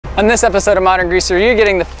On this episode of Modern Greaser, you're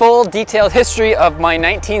getting the full detailed history of my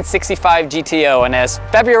 1965 GTO, and as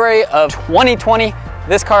February of 2020,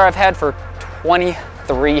 this car I've had for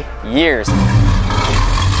 23 years. I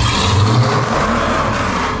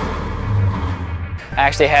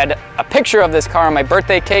actually had a picture of this car on my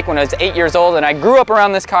birthday cake when I was 8 years old, and I grew up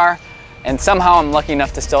around this car, and somehow I'm lucky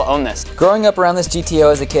enough to still own this. Growing up around this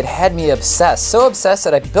GTO as a kid had me obsessed, so obsessed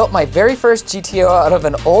that I built my very first GTO out of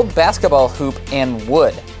an old basketball hoop and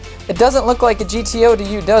wood. It doesn't look like a GTO to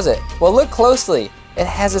you, does it? Well, look closely. It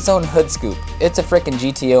has its own hood scoop. It's a frickin'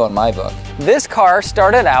 GTO in my book. This car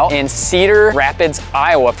started out in Cedar Rapids,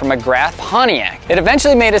 Iowa from a Graff Pontiac. It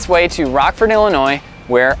eventually made its way to Rockford, Illinois,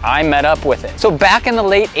 where I met up with it. So back in the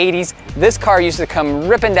late 80s, this car used to come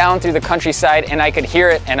ripping down through the countryside, and I could hear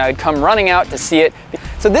it and I'd come running out to see it.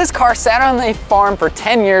 So this car sat on the farm for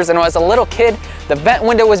 10 years, and when I was a little kid, the vent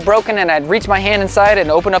window was broken and I'd reach my hand inside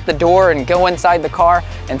and open up the door and go inside the car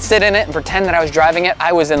and sit in it and pretend that I was driving it.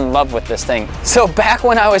 I was in love with this thing. So back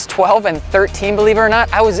when I was 12 and 13, believe it or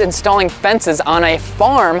not, I was installing fences on a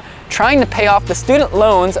farm trying to pay off the student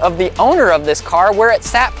loans of the owner of this car where it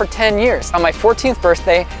sat for 10 years. On my 14th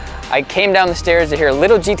birthday, I came down the stairs to hear a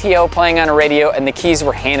little GTO playing on a radio, and the keys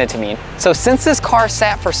were handed to me. So since this car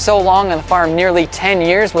sat for so long on the farm, nearly 10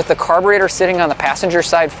 years, with the carburetor sitting on the passenger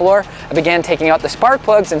side floor, I began taking out the spark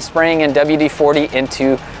plugs and spraying in WD-40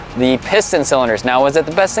 into the piston cylinders. Now, was it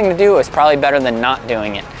the best thing to do? It was probably better than not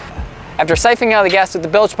doing it. After siphoning out the gas with the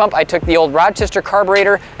bilge pump, I took the old Rochester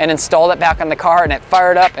carburetor and installed it back on the car, and it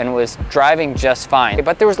fired up and was driving just fine.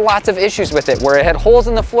 But there was lots of issues with it, where it had holes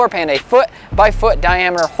in the floor pan, a foot by foot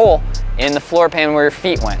diameter hole in the floor pan where your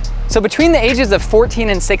feet went. So between the ages of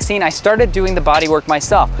 14 and 16, I started doing the bodywork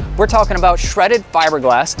myself. We're talking about shredded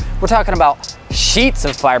fiberglass, we're talking about sheets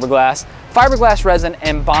of fiberglass resin,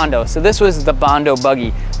 and Bondo. So this was the Bondo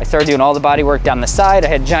buggy. I started doing all the body work down the side. I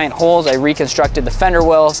had giant holes. I reconstructed the fender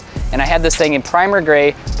wells, and I had this thing in primer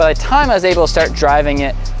gray. By the time I was able to start driving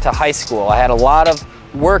it to high school, I had a lot of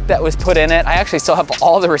work that was put in it. I actually still have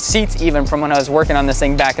all the receipts even from when I was working on this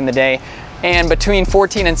thing back in the day. And between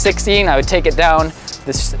 14 and 16, I would take it down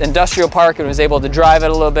this industrial park and was able to drive it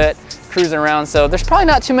a little bit, cruising around. So there's probably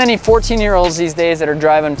not too many 14-year-olds these days that are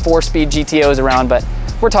driving 4-speed GTOs around, but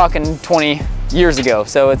we're talking 20 years ago,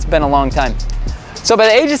 so it's been a long time. So by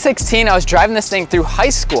the age of 16, I was driving this thing through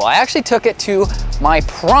high school. I actually took it to my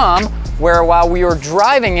prom, where while we were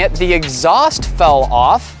driving it, the exhaust fell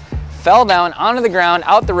off, fell down onto the ground,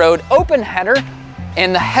 out the road, open header,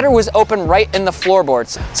 and the header was open right in the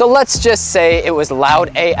floorboards. So let's just say it was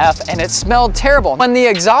loud AF and it smelled terrible. When the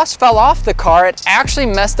exhaust fell off the car, it actually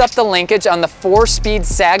messed up the linkage on the 4-speed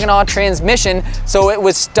Saginaw transmission, so it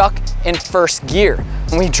was stuck in first gear.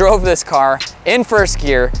 And we drove this car in first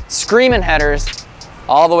gear, screaming headers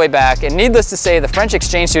all the way back. And needless to say, the French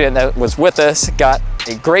exchange student that was with us got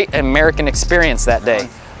a great American experience that day.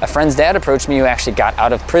 A friend's dad approached me who actually got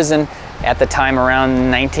out of prison at the time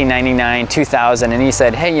around 1999, 2000, and he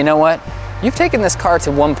said, hey, you know what? You've taken this car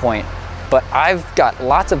to one point, but I've got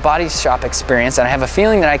lots of body shop experience, and I have a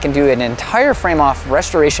feeling that I can do an entire frame-off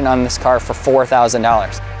restoration on this car for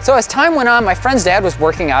 $4,000. So as time went on, my friend's dad was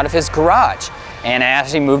working out of his garage, and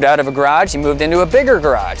as he moved out of a garage, he moved into a bigger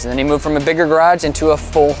garage, and then he moved from a bigger garage into a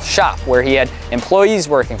full shop where he had employees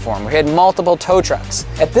working for him, where he had multiple tow trucks.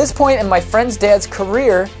 At this point in my friend's dad's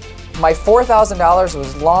career, my $4,000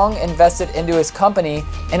 was long invested into his company,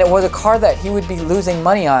 and it was a car that he would be losing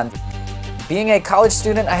money on. Being a college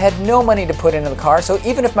student, I had no money to put into the car, so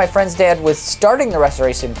even if my friend's dad was starting the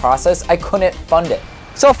restoration process, I couldn't fund it.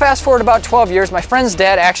 So fast forward about 12 years, my friend's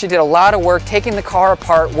dad actually did a lot of work taking the car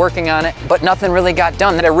apart, working on it, but nothing really got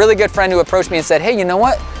done. I had a really good friend who approached me and said, hey, you know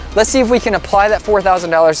what? Let's see if we can apply that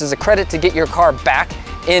 $4,000 as a credit to get your car back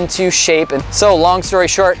into shape. And so long story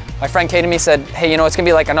short, my friend came to me and said, hey, you know, it's gonna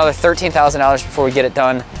be like another $13,000 before we get it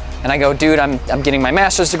done. And I go, dude, I'm getting my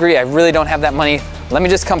master's degree. I really don't have that money. Let me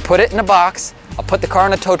just come put it in a box. I'll put the car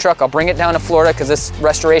in a tow truck. I'll bring it down to Florida because this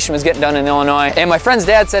restoration was getting done in Illinois. And my friend's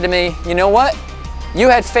dad said to me, you know what? You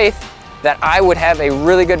had faith that I would have a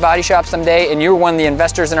really good body shop someday, and you were one of the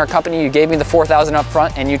investors in our company. You gave me the $4,000 up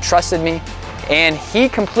front, and you trusted me. And he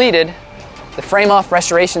completed the frame-off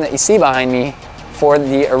restoration that you see behind me for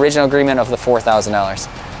the original agreement of the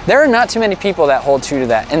 $4,000. There are not too many people that hold true to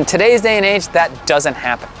that. In today's day and age, that doesn't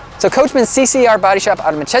happen. So Coachman's CCR Bodyshop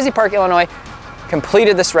out of Machesney Park, Illinois,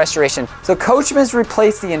 completed this restoration. So Coachman's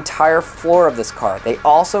replaced the entire floor of this car. They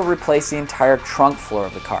also replaced the entire trunk floor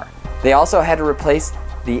of the car. They also had to replace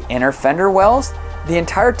the inner fender wells. The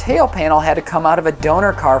entire tail panel had to come out of a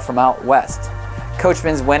donor car from out west.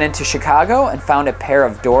 Coachman's went into Chicago and found a pair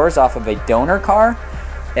of doors off of a donor car.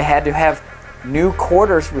 It had to have new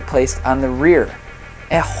quarters replaced on the rear.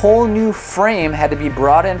 A whole new frame had to be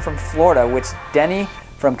brought in from Florida, which Denny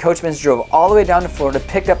from Coachmans drove all the way down to Florida,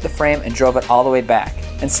 picked up the frame, and drove it all the way back.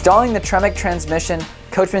 Installing the tremec transmission,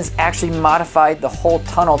 Coachmans actually modified the whole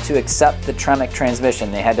tunnel to accept the tremec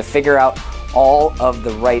transmission. They had to figure out all of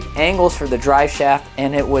the right angles for the drive shaft,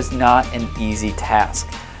 and it was not an easy task.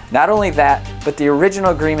 Not only that, but the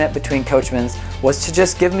original agreement between Coachmans was to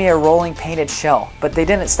just give me a rolling painted shell, but they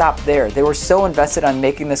didn't stop there. They were so invested on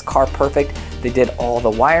making this car perfect. They did all the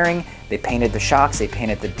wiring, they painted the shocks, they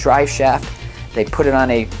painted the drive shaft, they put it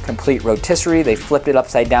on a complete rotisserie, they flipped it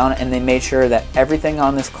upside down, and they made sure that everything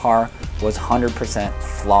on this car was 100%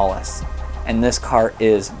 flawless. And this car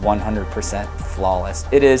is 100% flawless.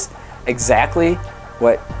 It is exactly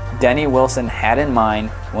what Denny Wilson had in mind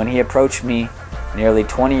when he approached me nearly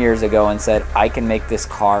 20 years ago and said, I can make this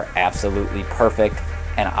car absolutely perfect,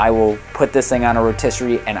 and I will put this thing on a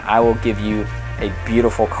rotisserie and I will give you a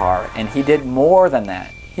beautiful car. And he did more than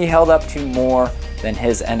that. He held up to more than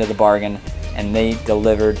his end of the bargain, and they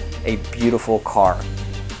delivered a beautiful car.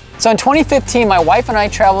 So in 2015, my wife and I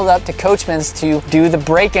traveled up to Coachman's to do the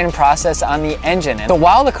break-in process on the engine. And so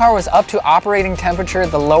while the car was up to operating temperature,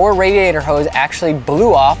 the lower radiator hose actually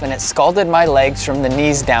blew off and it scalded my legs from the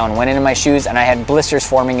knees down, went into my shoes, and I had blisters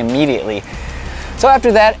forming immediately. So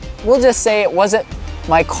after that, we'll just say it wasn't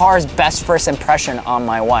my car's best first impression on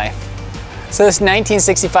my wife. So this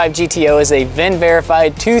 1965 GTO is a VIN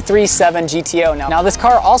verified 237 GTO. Now this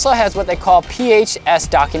car also has what they call PHS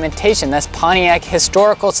documentation. That's Pontiac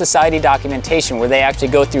Historical Society documentation, where they actually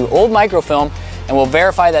go through old microfilm and will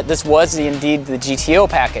verify that this was indeed the GTO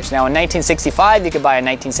package. Now in 1965, you could buy a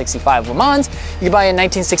 1965 Le Mans, you could buy a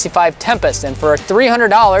 1965 Tempest, and for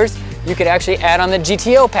 $300, you could actually add on the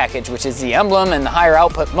GTO package, which is the emblem and the higher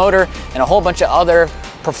output motor and a whole bunch of other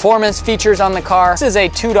performance features on the car. This is a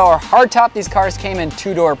two-door hardtop. These cars came in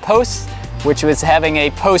two-door posts, which was having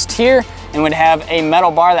a post here and would have a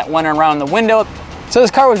metal bar that went around the window. So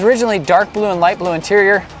this car was originally dark blue and light blue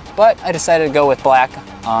interior, but I decided to go with black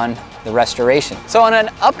on the restoration. So on an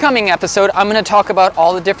upcoming episode, I'm going to talk about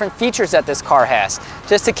all the different features that this car has.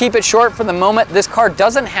 Just to keep it short for the moment, this car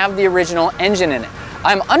doesn't have the original engine in it.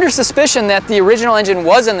 I'm under suspicion that the original engine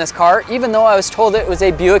was in this car, even though I was told it was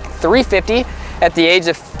a Buick 350. At the age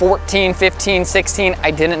of 14, 15, 16, I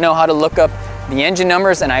didn't know how to look up the engine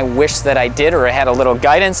numbers, and I wish that I did, or I had a little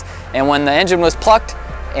guidance. And when the engine was plucked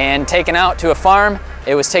and taken out to a farm,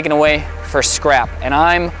 it was taken away for scrap. And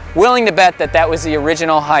I'm willing to bet that that was the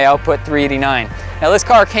original high output 389. Now this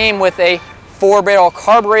car came with a 4-barrel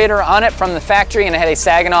carburetor on it from the factory, and it had a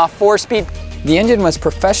Saginaw 4-speed. The engine was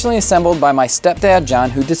professionally assembled by my stepdad, John,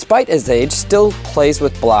 who despite his age still plays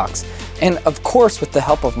with blocks. And of course with the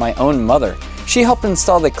help of my own mother. She helped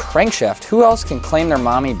install the crankshaft. Who else can claim their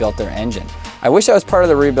mommy built their engine? I wish I was part of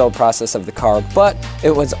the rebuild process of the car, but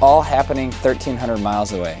it was all happening 1,300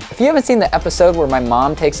 miles away. If you haven't seen the episode where my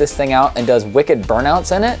mom takes this thing out and does wicked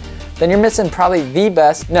burnouts in it, then you're missing probably the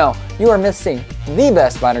best, no, you are missing the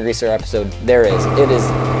best Vinyl Greaser episode there is. It is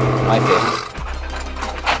my favorite.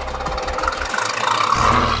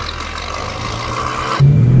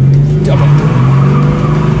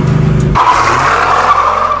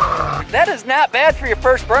 That is not bad for your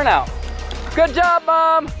first burnout. Good job,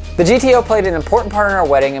 Mom! The GTO played an important part in our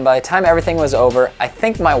wedding, and by the time everything was over, I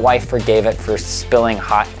think my wife forgave it for spilling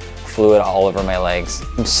hot fluid all over my legs.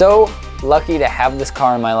 I'm so lucky to have this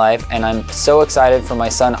car in my life, and I'm so excited for my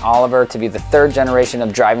son Oliver to be the 3rd generation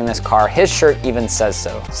of driving this car. His shirt even says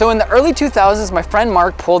so. So in the early 2000s, my friend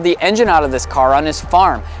Mark pulled the engine out of this car on his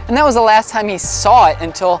farm, and that was the last time he saw it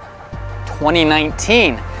until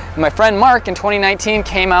 2019. My friend Mark in 2019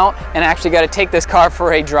 came out and actually got to take this car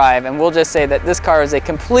for a drive, and we'll just say that this car is a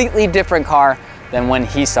completely different car than when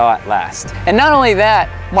he saw it last. And not only that,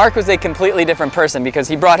 Mark was a completely different person because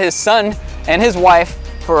he brought his son and his wife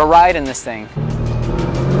for a ride in this thing.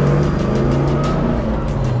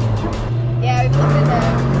 Yeah, we've looked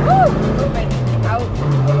at moving out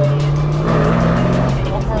a ways.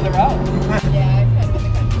 Go further out. Yeah, kind of in the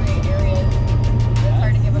country areas. It's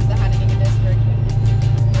hard to give up the Huntington district.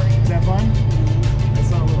 Is that fun? I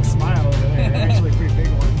saw a little smile over there. Actually a pretty big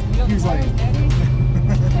one. He was like...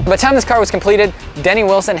 By the time this car was completed, Denny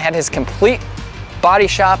Wilson had his complete body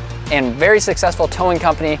shop and very successful towing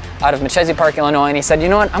company out of Machesney Park, Illinois, and he said, you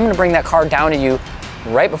know what, I'm gonna bring that car down to you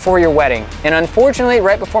right before your wedding. And unfortunately,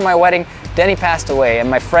 right before my wedding, Denny passed away, and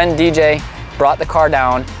my friend DJ brought the car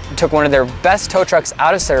down, took one of their best tow trucks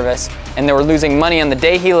out of service, and they were losing money on the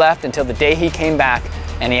day he left until the day he came back,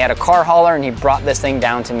 and he had a car hauler, and he brought this thing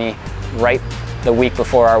down to me right the week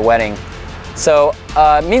before our wedding. So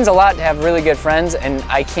It means a lot to have really good friends, and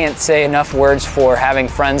I can't say enough words for having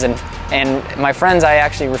friends, and my friends, I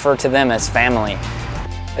actually refer to them as family.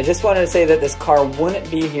 I just wanted to say that this car wouldn't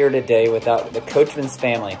be here today without the Coachmans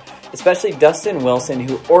family, especially Dustin Wilson,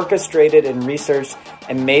 who orchestrated and researched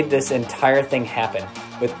and made this entire thing happen.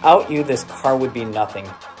 Without you, this car would be nothing.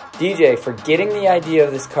 DJ, for getting the idea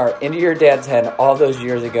of this car into your dad's head all those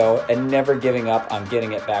years ago and never giving up on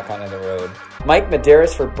getting it back onto the road. Mike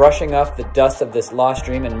Medeiros, for brushing off the dust of this lost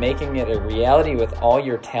dream and making it a reality with all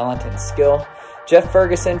your talent and skill. Jeff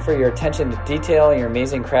Ferguson, for your attention to detail, your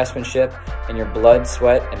amazing craftsmanship, and your blood,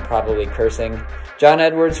 sweat, and probably cursing. John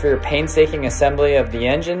Edwards, for your painstaking assembly of the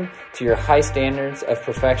engine to your high standards of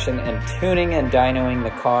perfection and tuning and dynoing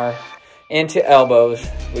the car. And to Elbows,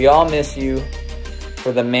 we all miss you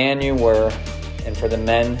for the man you were and for the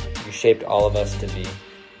men you shaped all of us to be.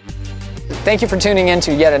 Thank you for tuning in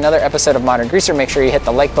to yet another episode of Modern Greaser. Make sure you hit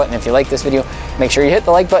the like button if you like this video. Make sure you hit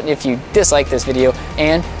the like button if you dislike this video.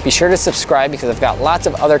 And be sure to subscribe because I've got lots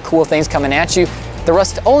of other cool things coming at you. The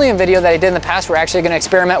rust-oleum video that I did in the past, we're actually going to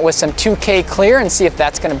experiment with some 2K clear and see if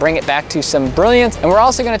that's going to bring it back to some brilliance. And we're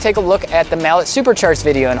also going to take a look at the mallet supercharged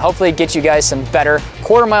video and hopefully get you guys some better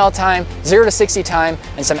quarter-mile time, 0 to 60 time,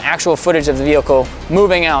 and some actual footage of the vehicle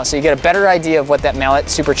moving out so you get a better idea of what that mallet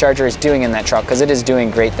supercharger is doing in that truck, because it is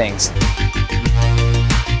doing great things.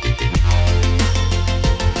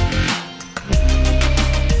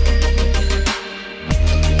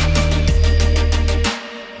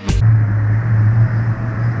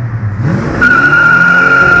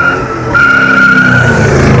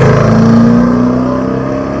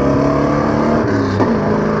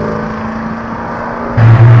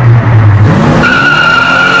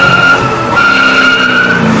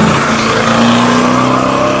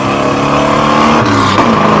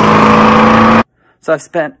 So I've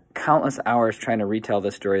spent countless hours trying to retell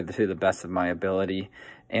this story to the best of my ability,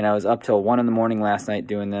 and I was up till 1 in the morning last night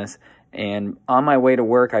doing this, and on my way to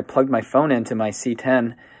work I plugged my phone into my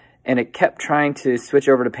C10 and it kept trying to switch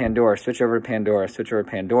over to Pandora, switch over to Pandora, switch over to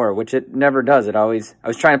Pandora, which it never does. I was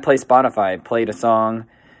trying to play Spotify, I played a song,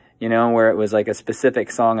 you know, where it was like a specific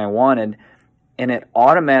song I wanted, and it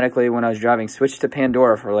automatically, when I was driving, switched to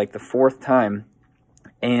Pandora for like the 4th time,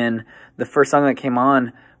 and the first song that came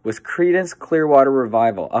on was Creedence Clearwater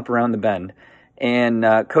Revival, Up Around the Bend. And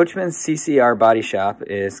Coachman's CCR Bodyshop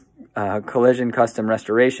is collision custom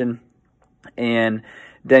restoration. And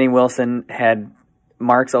Denny Wilson had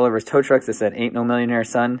marks all over his tow trucks that said, "Ain't no millionaire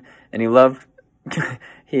son." And he loved,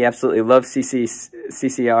 he absolutely loved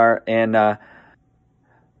CCR. And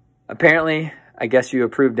apparently, I guess you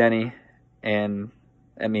approved, Denny. And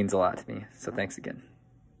that means a lot to me. So thanks again.